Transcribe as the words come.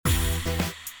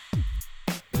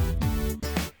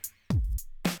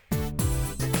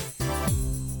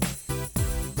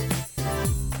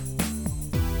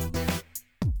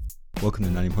Welcome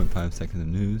to 90.5 Seconds of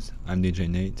News. I'm DJ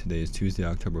Nate. Today is Tuesday,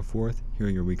 October 4th. Here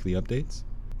are your weekly updates.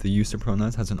 The use of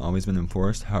pronouns hasn't always been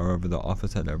enforced. However, the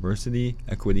Office of Diversity,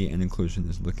 Equity, and Inclusion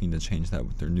is looking to change that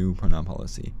with their new pronoun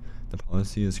policy. The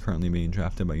policy is currently being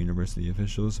drafted by university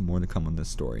officials. More to come on this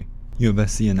story. U of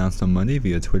SC announced on Monday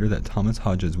via Twitter that Thomas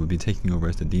Hodges would be taking over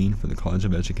as the dean for the College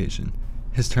of Education.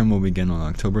 His term will begin on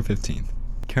October 15th.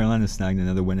 Carolina snagged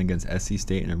another win against SC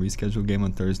State in a rescheduled game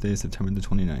on Thursday, September the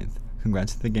 29th.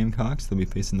 Congrats to the Gamecocks. They'll be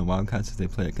facing the Wildcats as they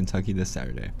play at Kentucky this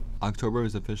Saturday. October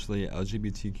is officially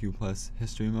LGBTQ+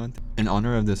 History Month. In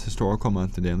honor of this historical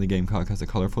month, the Daily Gamecock has a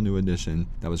colorful new edition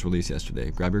that was released yesterday.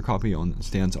 Grab your copy on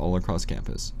stands all across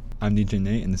campus. I'm DJ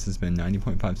Nate, and this has been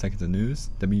 90.5 Seconds of News.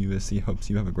 WUSC hopes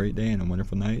you have a great day and a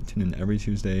wonderful night. Tune in every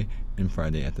Tuesday and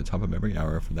Friday at the top of every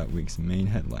hour for that week's main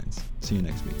headlines. See you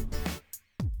next week.